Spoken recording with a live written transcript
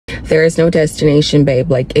There is no destination, babe.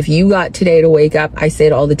 Like, if you got today to wake up, I say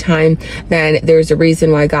it all the time, then there's a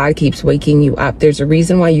reason why God keeps waking you up. There's a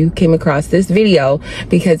reason why you came across this video,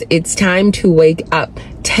 because it's time to wake up.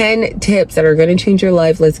 10 tips that are going to change your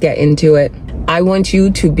life. Let's get into it. I want you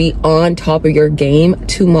to be on top of your game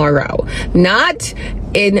tomorrow, not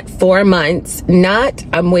in 4 months, not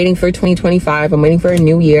I'm waiting for 2025, I'm waiting for a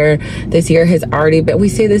new year. This year has already been, we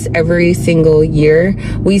say this every single year.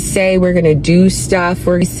 We say we're gonna do stuff,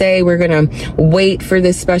 we say we're gonna wait for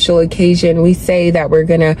this special occasion, we say that we're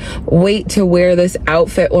gonna wait to wear this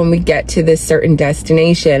outfit when we get to this certain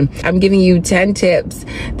destination. I'm giving you 10 tips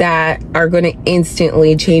that are gonna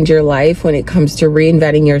instantly change your life when it comes to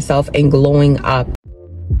reinventing yourself and glowing up.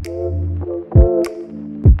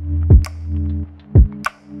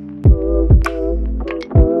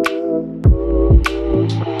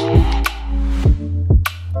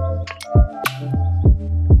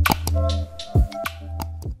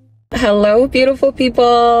 Hello, beautiful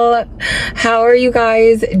people. How are you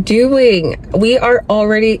guys doing? We are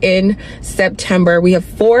already in September. We have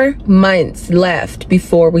 4 months left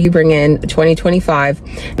before we bring in 2025.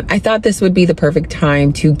 I thought this would be the perfect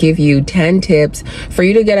time to give you 10 tips for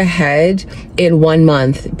you to get ahead in 1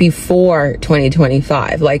 month before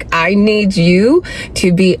 2025. Like, I need you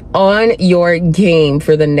to be on your game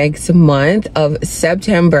for the next month of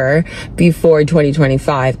September before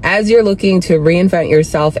 2025. As you're looking to reinvent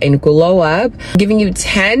yourself and glow up, I'm giving you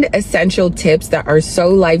 10 essential tips that are so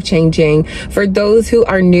life-changing. For those who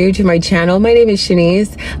are new to my channel, my name is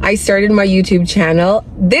Shanice. I started my YouTube channel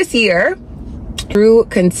this year through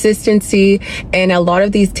consistency, and a lot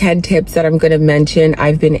of these 10 tips that I'm going to mention,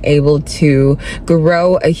 I've been able to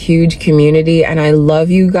grow a huge community, and I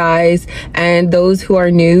love you guys. And those who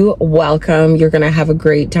are new, welcome. You're going to have a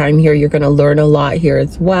great time here. You're going to learn a lot here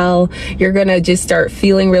as well. You're going to just start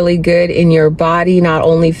feeling really good in your body, not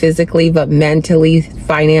only physically, but mentally,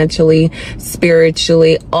 financially,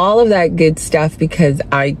 spiritually, all of that good stuff, because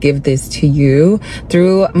I give this to you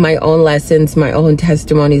through my own lessons, my own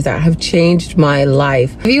testimonies that have changed my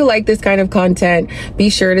life. If you like this kind of content, be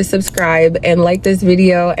sure to subscribe and like this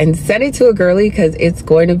video and send it to a girly, because it's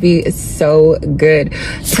going to be so good.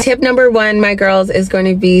 Tip number 1, my girls, is going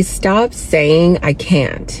to be stop saying I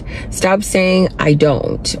can't. Stop saying I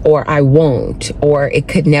don't, or I won't, or it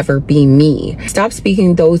could never be me. Stop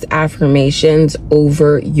speaking those affirmations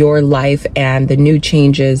over your life and the new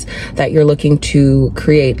changes that you're looking to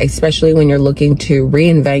create, especially when you're looking to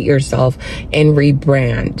reinvent yourself and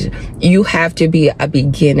rebrand. You have to be a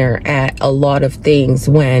beginner at a lot of things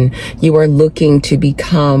when you are looking to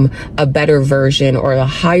become a better version or a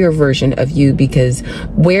higher version of you, because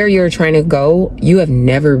where you're trying to go, you have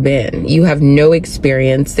never been. You have no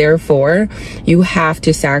experience. Therefore, you have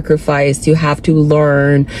to sacrifice, you have to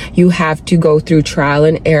learn, you have to go through trial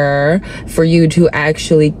and error for you to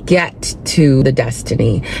actually get to the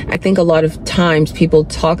destiny. I think a lot of times people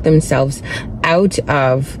talk themselves out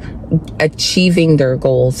of achieving their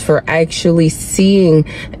goals, for actually seeing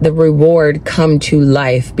the reward come to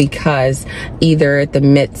life, because either at the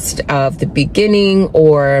midst of the beginning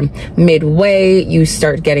or midway you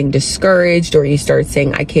start getting discouraged, or you start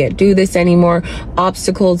saying I can't do this anymore.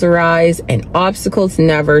 Obstacles arise, and obstacles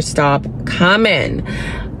never stop coming.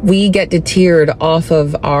 We get deterred off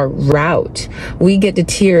of our route. We get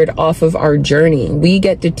deterred off of our journey. We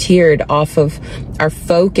get deterred off of our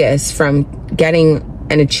focus from getting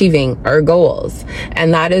and achieving our goals.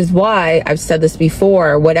 And that is why I've said this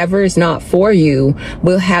before, whatever is not for you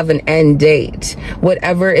will have an end date.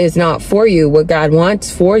 Whatever is not for you, what God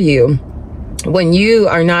wants for you, when you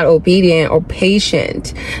are not obedient or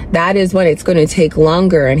patient, that is when it's going to take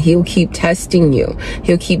longer, and he'll keep testing you.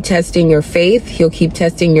 He'll keep testing your faith. He'll keep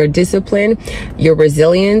testing your discipline, your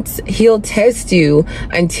resilience. He'll test you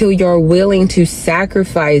until you're willing to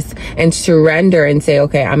sacrifice and surrender and say,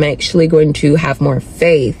 okay, I'm actually going to have more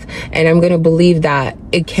faith, and I'm going to believe that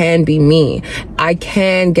it can be me. I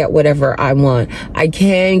can get whatever I want. I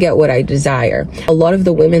can get what I desire. A lot of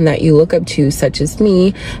the women that you look up to, such as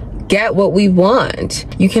me, get what we want.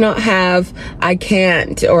 You cannot have I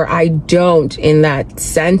can't or I don't in that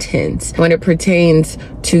sentence when it pertains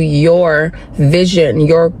to your vision,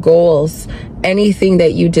 your goals, anything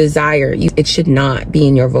that you desire. It should not be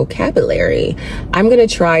in your vocabulary. I'm going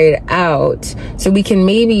to try it out so we can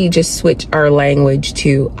maybe just switch our language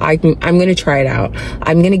to I'm going to try it out.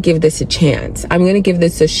 I'm going to give this a chance. I'm going to give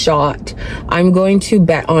this a shot. I'm going to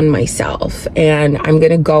bet on myself, and I'm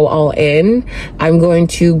going to go all in. I'm going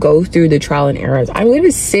to go through the trial and errors. I'm going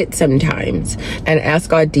to sit sometimes and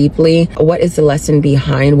ask God deeply, what is the lesson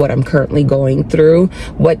behind what I'm currently going through?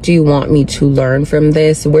 What do you want me to learn from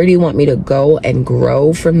this? Where do you want me to go heal and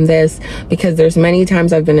grow from this, because there's many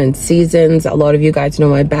times I've been in seasons. A lot of you guys know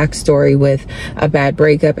my backstory with a bad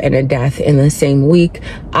breakup and a death in the same week.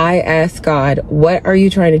 I asked God, what are you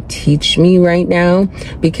trying to teach me right now?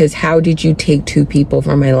 Because how did you take two people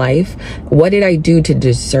from my life? What did I do to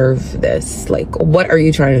deserve this? Like, what are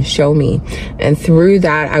you trying to show me? And through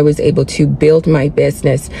that, I was able to build my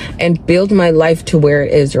business and build my life to where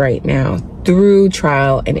it is right now, through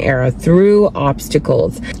trial and error, through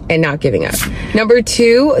obstacles, and not giving up. Number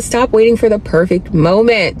 2, stop waiting for the perfect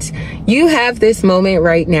moment. You have this moment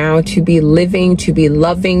right now to be living, to be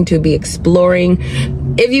loving, to be exploring.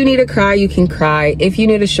 If you need to cry, you can cry. If you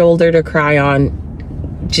need a shoulder to cry on,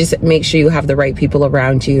 just make sure you have the right people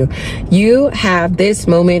around you. You have this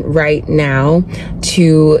moment right now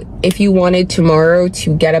to, if you wanted tomorrow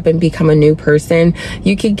to get up and become a new person,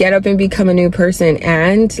 you could get up and become a new person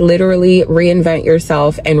and literally reinvent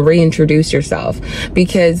yourself and reintroduce yourself.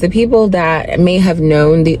 Because the people that may have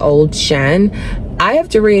known the old Shen, I have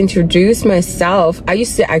to reintroduce myself. I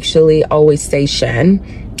used to actually always say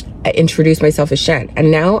Shen. I introduced myself as Shen,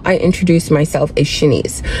 and now I introduce myself as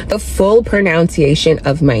Shanice, the full pronunciation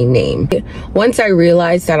of my name. Once I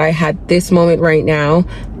realized that I had this moment right now,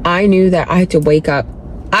 I knew that I had to wake up.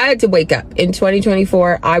 I had to wake up. In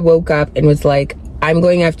 2024, I woke up and was like, I'm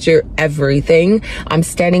going after everything. I'm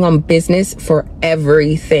standing on business for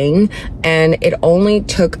everything. And it only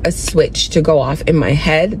took a switch to go off in my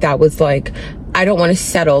head that was like, I don't want to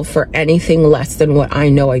settle for anything less than what I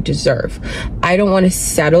know I deserve. I don't want to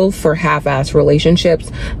settle for half-ass relationships,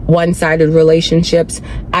 one-sided relationships.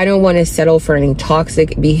 I don't want to settle for any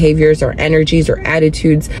toxic behaviors or energies or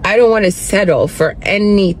attitudes. I don't want to settle for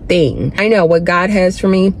anything. I know what God has for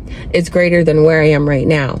me is greater than where I am right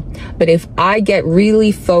now. But if I get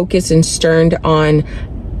really focused and stern on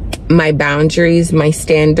my boundaries, my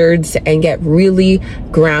standards, and get really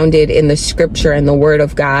grounded in the scripture and the word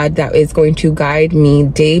of God that is going to guide me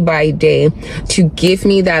day by day, to give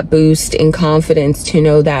me that boost in confidence to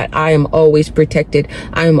know that I am always protected,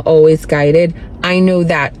 I am always guided. I know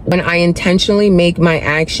that when I intentionally make my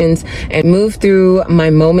actions and move through my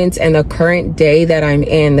moments and the current day that I'm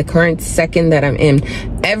in, the current second that I'm in,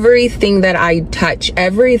 everything that I touch,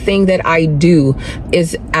 everything that I do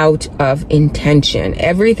is out of intention.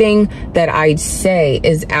 Everything that I say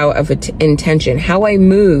is out of intention. How I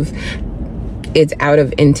move, it's out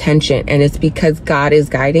of intention, and it's because God is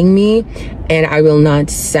guiding me, and I will not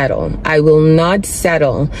settle. I will not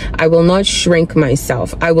settle. I will not shrink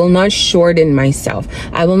myself. I will not shorten myself.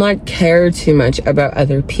 I will not care too much about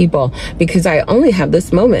other people, because I only have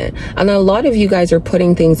this moment. And a lot of you guys are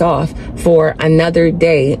putting things off for another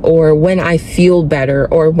day, or when I feel better,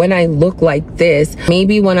 or when I look like this,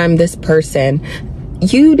 maybe when I'm this person.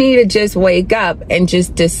 You need to just wake up and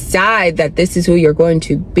just decide that this is who you're going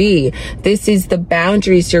to be. This is the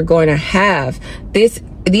boundaries you're going to have.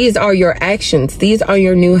 These are your actions. These are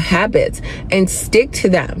your new habits, and stick to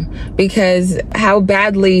them, because how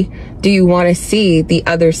badly do you want to see the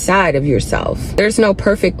other side of yourself? There's no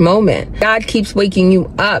perfect moment. God keeps waking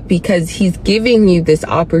you up because he's giving you this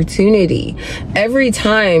opportunity. Every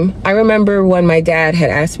time, I remember when my dad had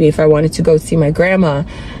asked me if I wanted to go see my grandma,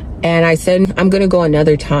 and I said, I'm going to go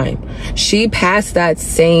another time. She passed that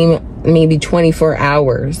same maybe 24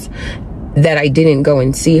 hours that I didn't go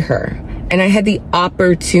and see her. And I had the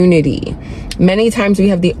opportunity. Many times we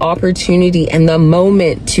have the opportunity and the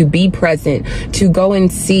moment to be present, to go and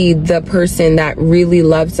see the person that really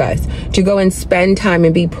loves us, to go and spend time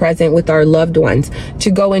and be present with our loved ones, to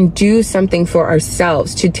go and do something for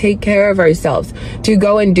ourselves, to take care of ourselves, to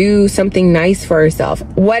go and do something nice for ourselves.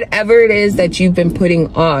 Whatever it is that you've been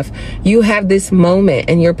putting off, you have this moment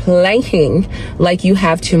and you're playing like you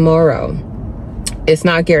have tomorrow. It's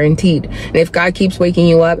not guaranteed. And if God keeps waking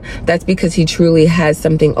you up, that's because he truly has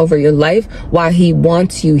something over your life, why he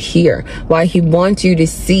wants you here, why he wants you to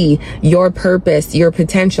see your purpose, your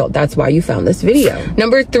potential. That's why you found this video.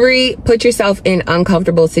 Number 3, put yourself in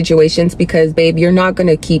uncomfortable situations, because babe, you're not going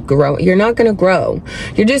to keep growing. You're not going to grow.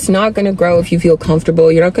 You're just not going to grow if you feel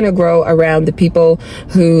comfortable. You're not going to grow around the people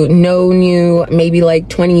who known you maybe like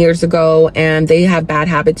 20 years ago and they have bad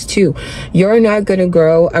habits too. You're not going to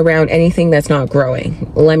grow around anything that's not growing.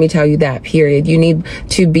 Let me tell you that, period. You need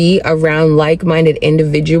to be around like-minded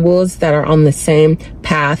individuals that are on the same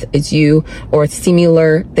path as you, or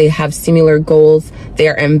similar. They have similar goals. They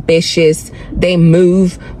are ambitious. They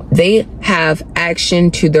move. They have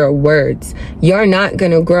action to their words. You're not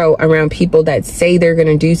going to grow around people that say they're going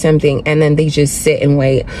to do something and then they just sit and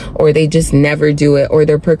wait, or they just never do it, or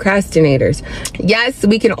they're procrastinators. Yes,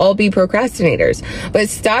 we can all be procrastinators, but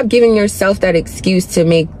stop giving yourself that excuse to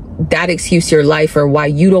make that excuse your life, or why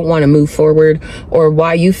you don't want to move forward, or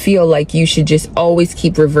why you feel like you should just always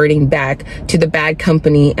keep reverting back to the bad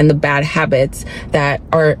company and the bad habits that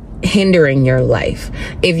are hindering your life.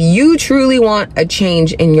 If you truly want a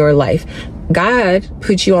change in your life, God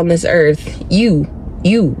put you on this earth. You,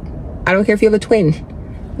 I don't care if you have a twin.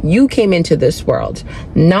 You came into this world,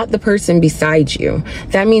 not the person beside you.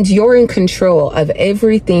 That means you're in control of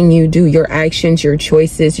everything you do, your actions, your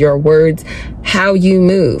choices, your words, how you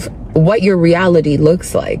move, what your reality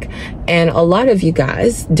looks like. And a lot of you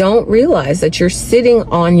guys don't realize that you're sitting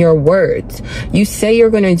on your words. You say you're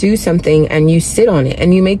going to do something and you sit on it,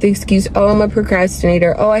 and you make the excuse, oh, I'm a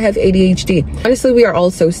procrastinator. Oh, I have ADHD. Honestly, we are all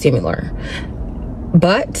so similar.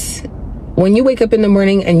 But when you wake up in the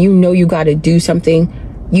morning and you know you got to do something,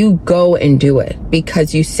 you go and do it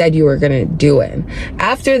because you said you were going to do it.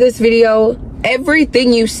 After this video,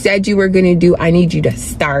 everything you said you were going to do, I need you to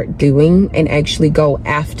start doing and actually go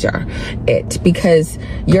after it, because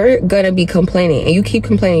you're going to be complaining, and you keep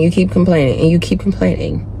complaining, you keep complaining, and you keep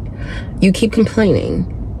complaining. You keep complaining,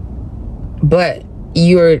 but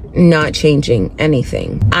you're not changing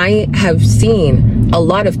anything. I have seen a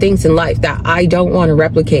lot of things in life that I don't want to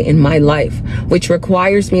replicate in my life, which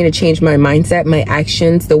requires me to change my mindset, my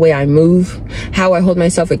actions, the way I move, how I hold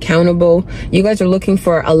myself accountable. You guys are looking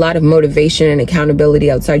for a lot of motivation and accountability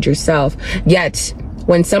outside yourself. Yet,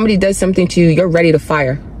 when somebody does something to you, you're ready to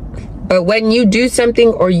fire. But when you do something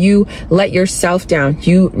or you let yourself down,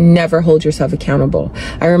 you never hold yourself accountable.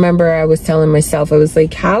 I remember I was telling myself, I was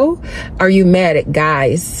like, how are you mad at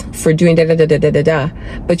guys for doing da-da-da-da-da-da-da,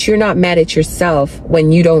 but you're not mad at yourself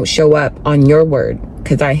when you don't show up on your word?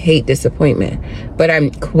 Because I hate disappointment, but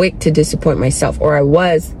I'm quick to disappoint myself, or I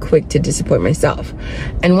was quick to disappoint myself.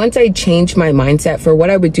 And once I changed my mindset for what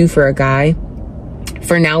I would do for a guy,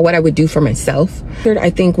 for now what I would do for myself. I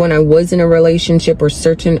think when I was in a relationship, or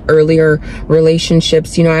certain earlier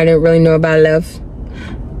relationships, you know, I didn't really know about love.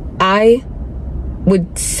 I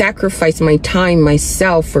would sacrifice my time,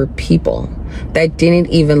 myself, for people that didn't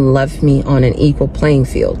even love me on an equal playing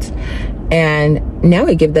field. And now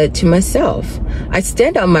I give that to myself. I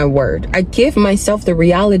stand on my word. I give myself the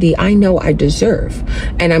reality I know I deserve.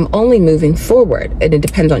 And I'm only moving forward. And it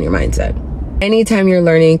depends on your mindset. Anytime you're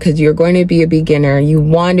learning, because you're going to be a beginner, you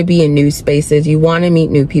want to be in new spaces, you want to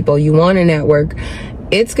meet new people, you want to network,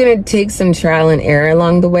 it's going to take some trial and error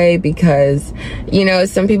along the way, because, you know,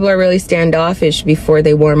 some people are really standoffish before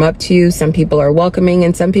they warm up to you. Some people are welcoming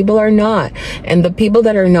and some people are not. And the people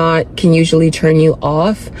that are not can usually turn you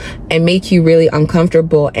off and make you really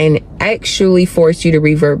uncomfortable, and actually force you to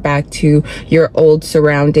revert back to your old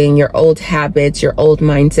surrounding, your old habits, your old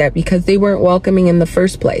mindset, because they weren't welcoming in the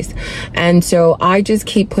first place. And so I just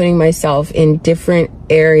keep putting myself in different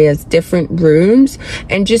areas, different rooms,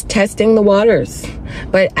 and just testing the waters.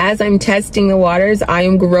 But as I'm testing the waters, I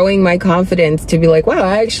am growing my confidence to be like, wow,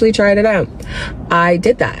 I actually tried it out. I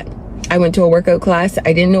did that. I went to a workout class.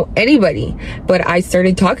 I didn't know anybody, but I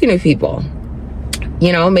started talking to people.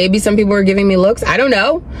 You know, maybe some people were giving me looks. I don't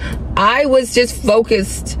know. I was just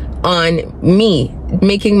focused on me,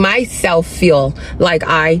 making myself feel like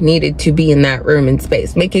I needed to be in that room and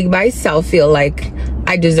space, making myself feel like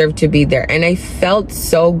I deserved to be there. And I felt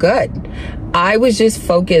so good. I was just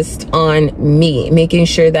focused on me, making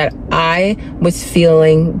sure that I was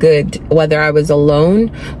feeling good, whether I was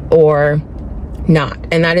alone or not.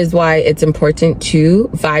 And that is why it's important to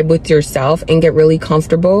vibe with yourself and get really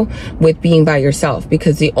comfortable with being by yourself,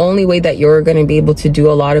 because the only way that you're going to be able to do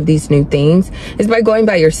a lot of these new things is by going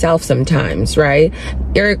by yourself sometimes, right?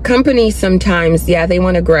 Your company sometimes, yeah, they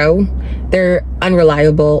want to grow. They're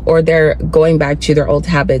unreliable, or they're going back to their old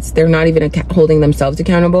habits. They're not even holding themselves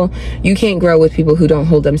accountable. You can't grow with people who don't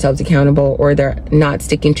hold themselves accountable, or they're not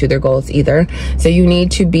sticking to their goals either. So you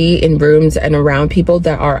need to be in rooms and around people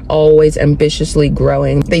that are always ambitiously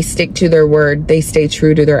growing. They stick to their word. They stay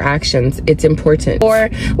true to their actions. It's important.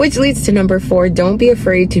 Which leads to number 4, don't be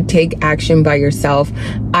afraid to take action by yourself.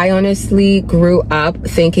 I honestly grew up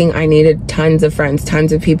thinking I needed tons of friends,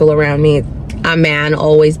 tons of people around me, a man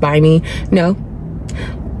always by me. No.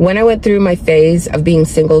 When I went through my phase of being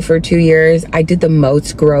single for 2 years, I did the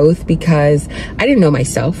most growth because I didn't know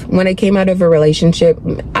myself. When I came out of a relationship,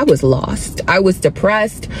 I was lost. I was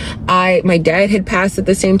depressed. My dad had passed at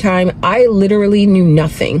the same time. I literally knew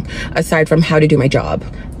nothing aside from how to do my job.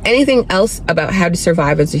 Anything else about how to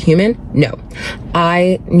survive as a human? No.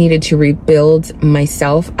 I needed to rebuild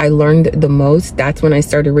myself. I learned the most. That's when I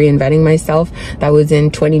started reinventing myself. That was in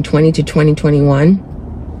 2020 to 2021.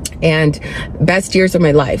 And best years of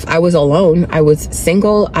my life. I was alone. I was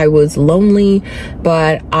single. I was lonely,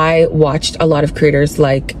 but I watched a lot of creators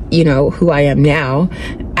like, you know, who I am now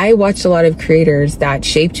I watched a lot of creators that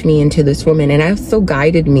shaped me into this woman, and also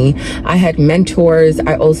guided me. I had mentors.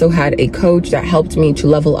 I also had a coach that helped me to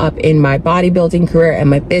level up in my bodybuilding career and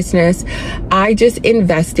my business. I just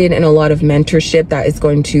invested in a lot of mentorship that is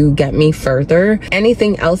going to get me further.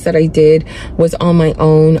 Anything else that I did was on my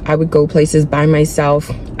own. I would go places by myself.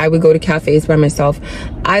 I would go to cafes by myself.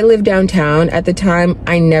 I lived downtown at the time.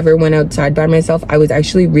 I never went outside by myself. I was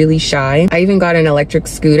actually really shy. I even got an electric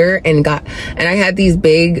scooter and I had these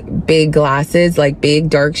big glasses, like big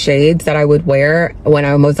dark shades that I would wear when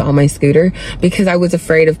I was on my scooter, because I was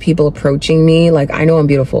afraid of people approaching me. Like, I know I'm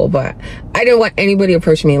beautiful, but I didn't want anybody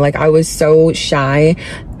approaching me. Like, I was so shy.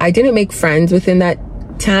 I didn't make friends within that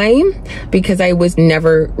time because I was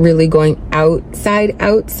never really going outside.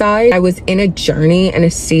 I was in a journey and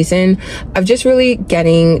a season of just really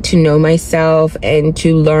getting to know myself and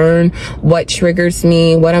to learn what triggers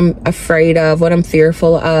me, what I'm afraid of, what I'm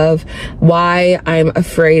fearful of, why I'm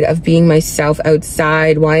afraid of being myself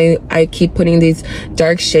outside, why I keep putting these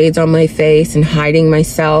dark shades on my face and hiding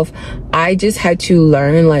myself. I just had to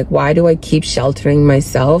learn, like, why do I keep sheltering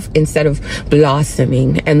myself instead of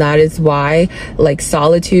blossoming? And that is why, like,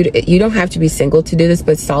 solitude, you don't have to be single to do this,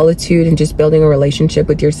 but solitude and just building a relationship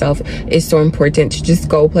with yourself is so important. To just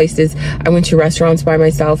go places. I went to restaurants by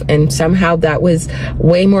myself, and somehow that was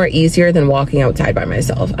way more easier than walking outside by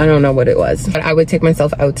myself. I don't know what it was, but I would take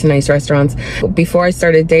myself out to nice restaurants. Before I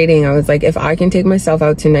started dating, I was like, if I can take myself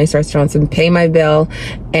out to nice restaurants and pay my bill,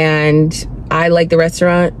 and I like the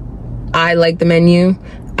restaurant, I like the menu,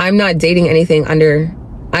 I'm not dating anything under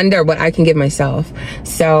what I can give myself.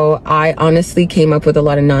 So I honestly came up with a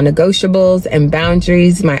lot of non-negotiables and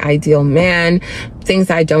boundaries, my ideal man, things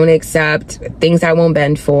I don't accept, things I won't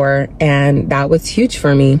bend for, and that was huge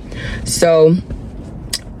for me. So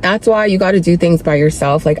that's why you got to do things by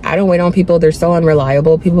yourself. Like, I don't wait on people. They're so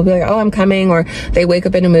unreliable. People be like, oh, I'm coming, or they wake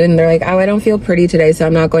up in a mood and they're like, oh, I don't feel pretty today, so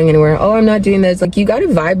I'm not going anywhere. Oh, I'm not doing this. Like, you got to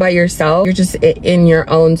vibe by yourself. You're just in your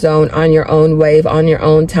own zone, on your own wave, on your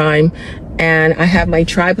own time. And I have my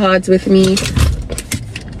tripods with me.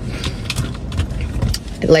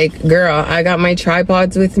 Like, girl, I got my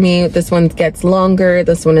tripods with me. This one gets longer.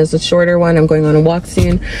 This one is a shorter one. I'm going on a walk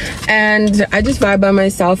soon. And I just vibe by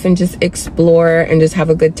myself and just explore and just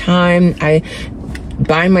have a good time. I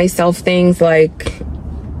buy myself things. Like,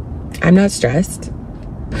 I'm not stressed.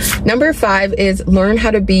 Number 5 is learn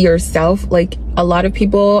how to be yourself. Like, a lot of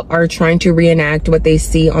people are trying to reenact what they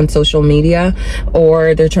see on social media,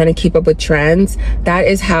 or they're trying to keep up with trends. That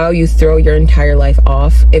is how you throw your entire life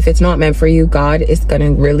off. If it's not meant for you, God is going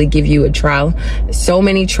to really give you a trial. So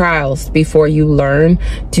many trials before you learn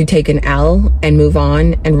to take an L and move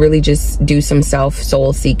on and really just do some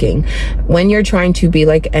soul seeking. When you're trying to be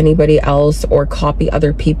like anybody else, or copy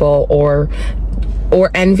other people, or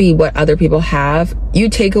envy what other people have, you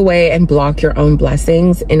take away and block your own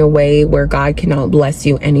blessings in a way where God cannot bless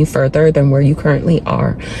you any further than where you currently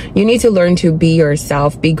are. You need to learn to be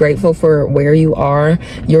yourself, be grateful for where you are,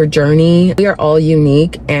 your journey. We are all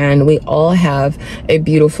unique, and we all have a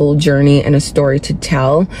beautiful journey and a story to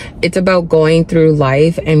tell. It's about going through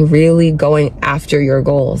life and really going after your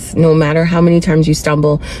goals. No matter how many times you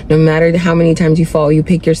stumble, no matter how many times you fall, you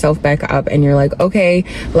pick yourself back up and you're like, okay,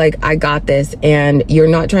 like, I got this. And you're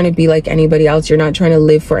not trying to be like anybody else. You're not trying to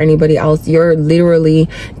live for anybody else. You're literally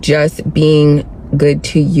just being good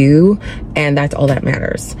to you, and that's all that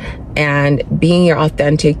matters. And being your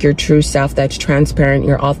authentic, your true self, that's transparent,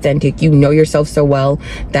 you're authentic, you know yourself so well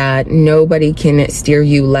that nobody can steer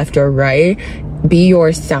you left or right. Be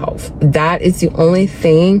yourself. That is the only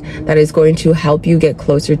thing that is going to help you get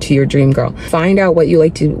closer to your dream girl. Find out what you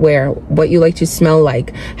like to wear, what you like to smell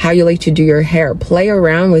like, how you like to do your hair. Play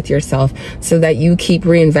around with yourself so that you keep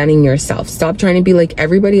reinventing yourself. Stop trying to be like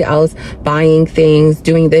everybody else, buying things,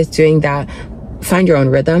 doing this, doing that. Find your own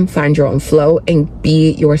rhythm, find your own flow, and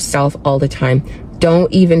be yourself all the time.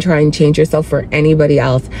 Don't even try and change yourself for anybody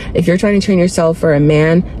else. If you're trying to change yourself for a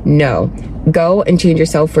man, no. Go and change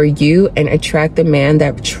yourself for you and attract the man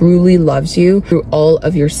that truly loves you through all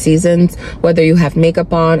of your seasons, whether you have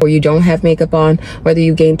makeup on or you don't have makeup on, whether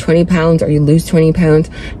you gain 20 pounds or you lose 20 pounds.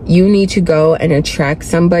 You need to go and attract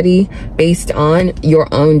somebody based on your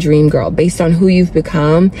own dream girl, based on who you've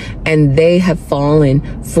become, and they have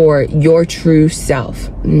fallen for your true self,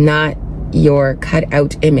 not your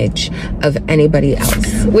cutout image of anybody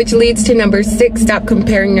else. Which leads to number 6, stop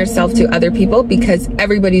comparing yourself to other people, because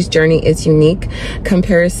everybody's journey is unique.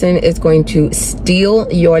 Comparison is going to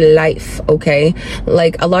steal your life, okay?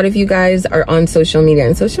 Like, a lot of you guys are on social media,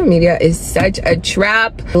 and social media is such a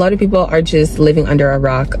trap. A lot of people are just living under a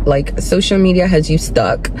rock. Like, social media has you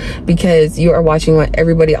stuck because you are watching what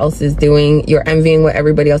everybody else is doing. You're envying what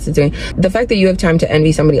everybody else is doing. The fact that you have time to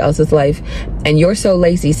envy somebody else's life and you're so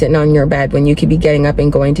lazy sitting on your bed when you could be getting up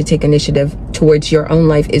and going to take initiative towards your own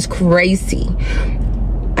life is crazy.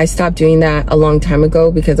 I stopped doing that a long time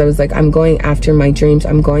ago because I was like, I'm going after my dreams,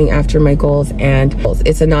 I'm going after my goals, and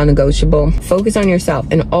it's a non-negotiable. Focus on yourself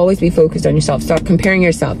and always be focused on yourself. Stop comparing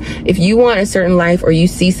yourself. If you want a certain life or you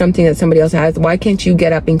see something that somebody else has, why can't you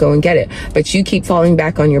get up and go and get it? But you keep falling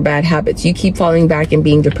back on your bad habits. You keep falling back and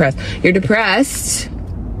being depressed. You're depressed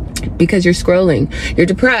because you're scrolling. You're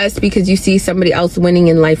depressed because you see somebody else winning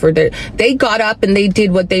in life, or they got up and they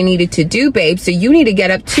did what they needed to do, babe. So you need to get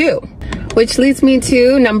up too. Which leads me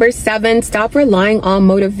to number 7, stop relying on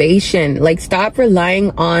motivation. Like, stop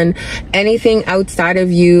relying on anything outside of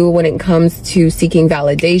you when it comes to seeking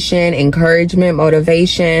validation, encouragement,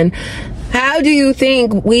 motivation. How do you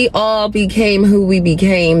think we all became who we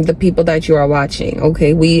became, the people that you are watching?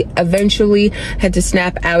 Okay, we eventually had to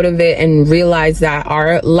snap out of it and realize that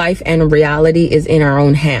our life and reality is in our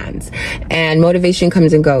own hands. And motivation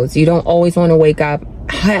comes and goes. You don't always want to wake up,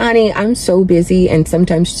 honey, I'm so busy and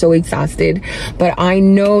sometimes so exhausted, but I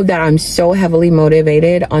know that I'm so heavily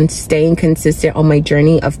motivated on staying consistent on my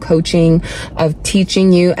journey of coaching, of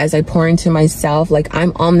teaching you as I pour into myself. Like,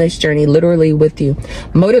 I'm on this journey literally with you.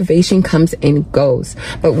 Motivation comes and goes,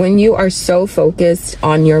 but when you are so focused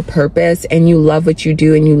on your purpose and you love what you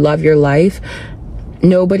do and you love your life,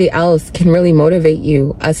 nobody else can really motivate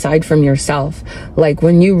you aside from yourself. Like,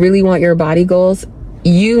 when you really want your body goals,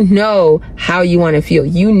 you know how you want to feel.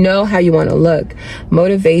 You know how you want to look.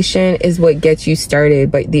 Motivation is what gets you started,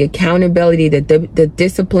 but the accountability, the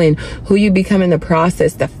discipline, who you become in the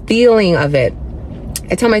process, the feeling of it.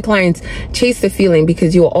 I tell my clients, chase the feeling,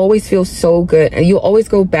 because you'll always feel so good, and you'll always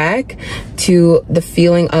go back to the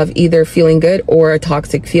feeling of either feeling good or a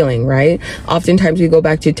toxic feeling, right? Oftentimes we go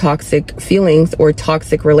back to toxic feelings or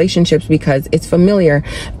toxic relationships because it's familiar,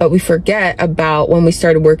 but we forget about when we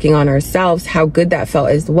started working on ourselves, how good that felt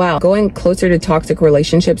as well. Going closer to toxic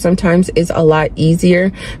relationships sometimes is a lot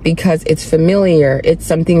easier because it's familiar. It's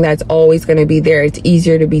something that's always going to be there. It's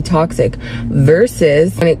easier to be toxic,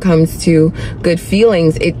 versus when it comes to good feelings,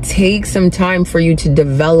 it takes some time for you to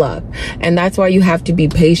develop. And that's why you have to be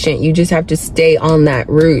patient. You just have to stay on that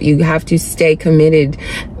route. You have to stay committed.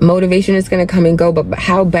 Motivation is going to come and go, but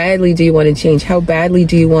how badly do you want to change? How badly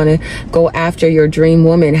do you want to go after your dream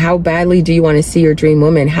woman? How badly do you want to see your dream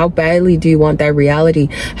woman? How badly do you want that reality?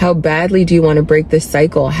 How badly do you want to break this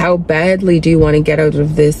cycle? How badly do you want to get out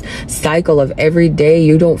of this cycle of every day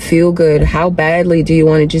you don't feel good? How badly do you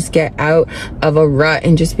want to just get out of a rut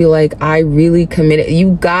and just be like, I really committed?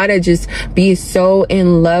 You gotta just be so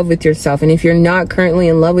in love with yourself. And if you're not currently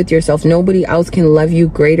in love with yourself, nobody else can love you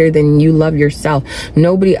greater than you love yourself.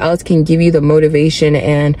 Nobody else can give you the motivation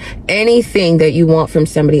and anything that you want from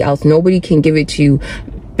somebody else. Nobody can give it to you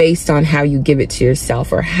based on how you give it to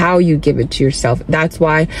yourself or how you give it to yourself. That's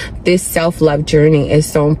why this self-love journey is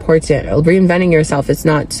so important. Reinventing yourself is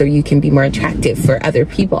not so you can be more attractive for other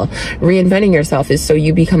people. Reinventing yourself is so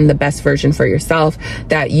you become the best version for yourself,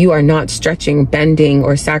 that you are not stretching, bending,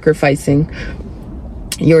 or sacrificing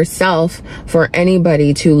yourself for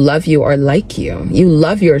anybody to love you or like you. You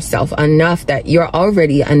love yourself enough that you're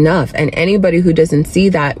already enough, and anybody who doesn't see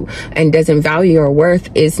that and doesn't value your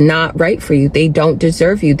worth is not right for you. They don't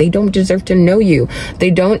deserve you. They don't deserve to know you.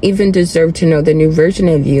 They don't even deserve to know the new version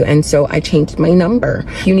of you. And so I changed my number.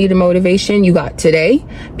 You need a motivation, you got today.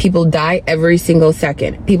 People die every single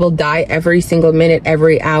second. People die every single minute,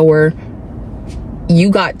 every hour. You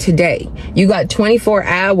got today. You got 24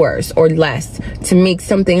 hours or less to make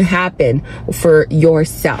something happen for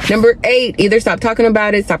yourself. Number 8, either stop talking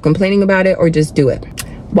about it, stop complaining about it, or just do it.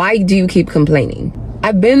 Why do you keep complaining?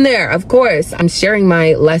 I've been there, of course. I'm sharing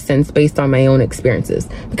my lessons based on my own experiences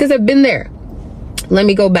because I've been there. Let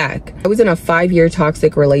me go back. I was in a 5-year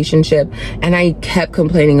toxic relationship and I kept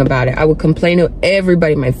complaining about it. I would complain to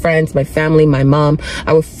everybody, my friends, my family, my mom.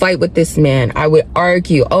 I would fight with this man. I would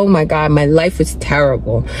argue. Oh my God, my life was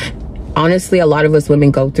terrible. Honestly, a lot of us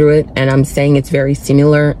women go through it, and I'm saying it's very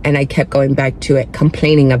similar, and I kept going back to it,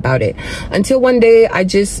 complaining about it, until one day I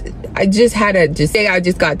just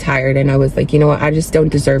got tired, and I was like, you know what, I just don't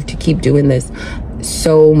deserve to keep doing this.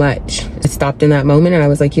 so much. I stopped in that moment and I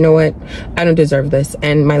was like, you know what? I don't deserve this.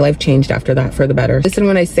 And my life changed after that for the better. Listen,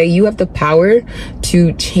 when I say you have the power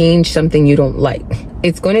to change something you don't like,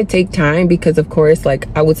 it's going to take time because, of course, like,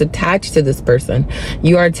 I was attached to this person.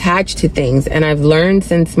 You are attached to things. And I've learned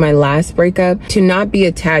since my last breakup to not be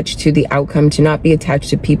attached to the outcome, to not be attached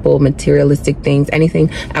to people, materialistic things, anything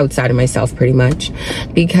outside of myself, pretty much.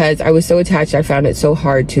 Because I was so attached, I found it so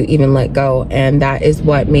hard to even let go. And that is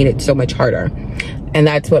what made it so much harder. And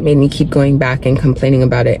that's what made me keep going back and complaining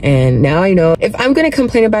about it. And now I know if I'm going to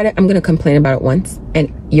complain about it, I'm going to complain about it once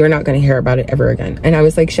and you're not going to hear about it ever again. And I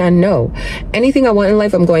was like, Shan, no. Anything I want in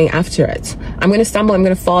life, I'm going after it. I'm going to stumble, I'm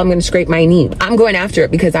going to fall, I'm going to scrape my knee. I'm going after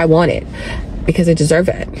it because I want it, because I deserve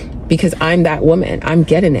it, because I'm that woman. I'm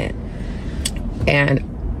getting it.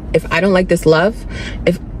 And if I don't like this love,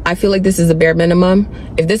 if I feel like this is the bare minimum,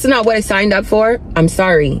 if this is not what I signed up for, I'm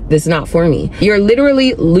sorry, this is not for me. You're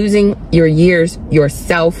literally losing your years,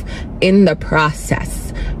 yourself in the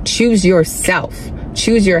process. Choose yourself.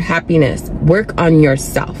 Choose your happiness. Work on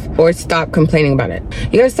yourself, or stop complaining about it.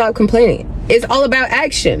 You gotta stop complaining. It's all about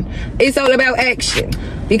action. It's all about action.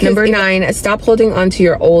 Because number 9, stop holding on to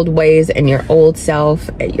your old ways and your old self,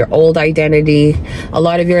 your old identity. A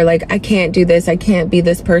lot of you are like, I can't do this. I can't be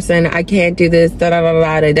this person. I can't do this. Da da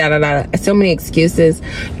da da da da da. So many excuses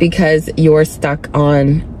because you're stuck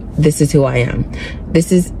on, this is who I am.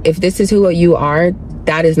 If this is who you are,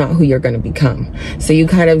 that is not who you're going to become. So you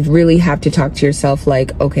kind of really have to talk to yourself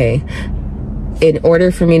like, okay, in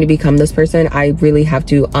order for me to become this person, I really have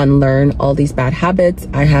to unlearn all these bad habits.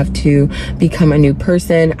 I have to become a new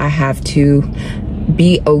person. I have to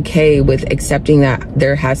be okay with accepting that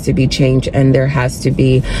there has to be change and there has to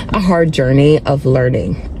be a hard journey of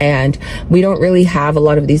learning. And we don't really have a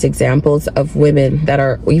lot of these examples of women that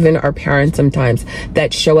are, even our parents sometimes,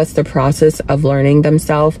 that show us the process of learning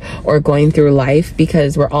themselves or going through life,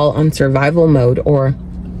 because we're all on survival mode. Or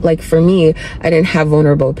like for me, I didn't have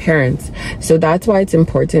vulnerable parents. So that's why it's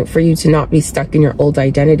important for you to not be stuck in your old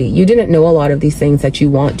identity. You didn't know a lot of these things that you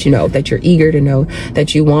want to know, that you're eager to know,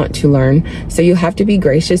 that you want to learn. So you have to be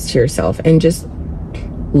gracious to yourself and just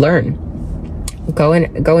learn. Go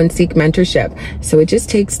and seek mentorship. So it just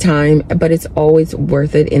takes time, but it's always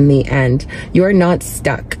worth it in the end. You are not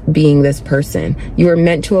stuck being this person. You are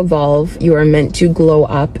meant to evolve. You are meant to glow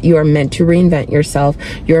up. You are meant to reinvent yourself.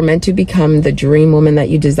 You are meant to become the dream woman that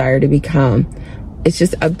you desire to become. It's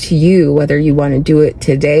just up to you whether you want to do it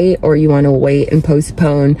today or you want to wait and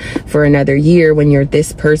postpone for another year when you're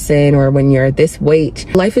this person or when you're this weight.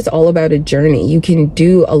 Life is all about a journey. You can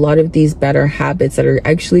do a lot of these better habits that are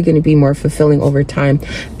actually going to be more fulfilling over time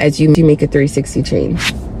as you make a 360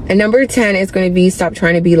 change. And number 10 is going to be, stop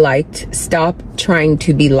trying to be liked. Stop trying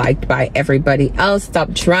to be liked by everybody else.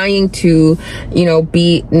 Stop trying to,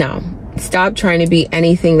 Stop trying to be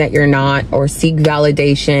anything that you're not, or seek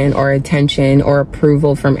validation or attention or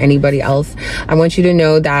approval from anybody else. I want you to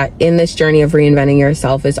know that in this journey of reinventing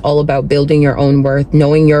yourself is all about building your own worth,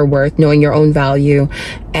 knowing your own value,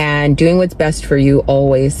 and doing what's best for you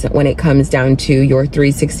always when it comes down to your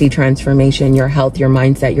 360 transformation, your health, your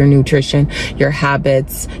mindset, your nutrition, your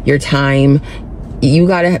habits, your time. You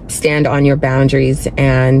gotta stand on your boundaries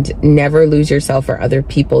and never lose yourself for other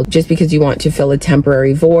people just because you want to fill a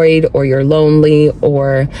temporary void, or you're lonely,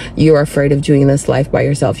 or you're afraid of doing this life by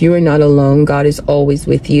yourself. You are not alone. God is always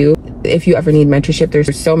with you. If you ever need mentorship,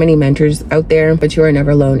 there's so many mentors out there, but you are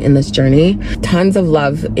never alone in this journey. Tons of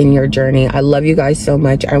love in your journey. I love you guys so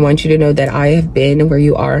much. I want you to know that I have been where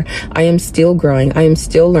you are. I am still growing. I am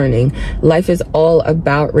still learning. Life is all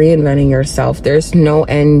about reinventing yourself. There's no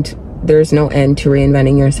end to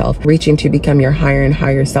reinventing yourself, reaching to become your higher and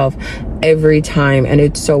higher self every time. And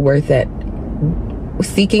it's so worth it.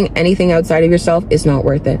 Seeking anything outside of yourself is not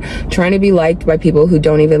worth it. Trying to be liked by people who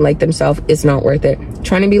don't even like themselves is not worth it.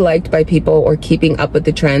 Trying to be liked by people or keeping up with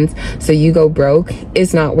the trends so you go broke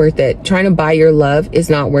is not worth it. Trying to buy your love is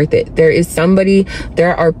not worth it.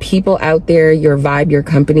 There are people out there, your vibe, your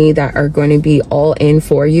company, that are going to be all in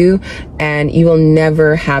for you, and you will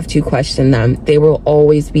never have to question them. They will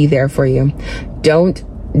always be there for you. Don't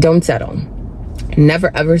settle. Never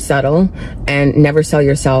ever settle, and never sell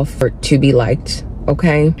yourself to be liked.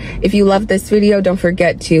 Okay, if you love this video, don't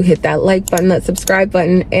forget to hit that like button, that subscribe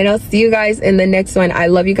button, and I'll see you guys in the next one. I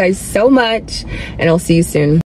love you guys so much, and I'll see you soon.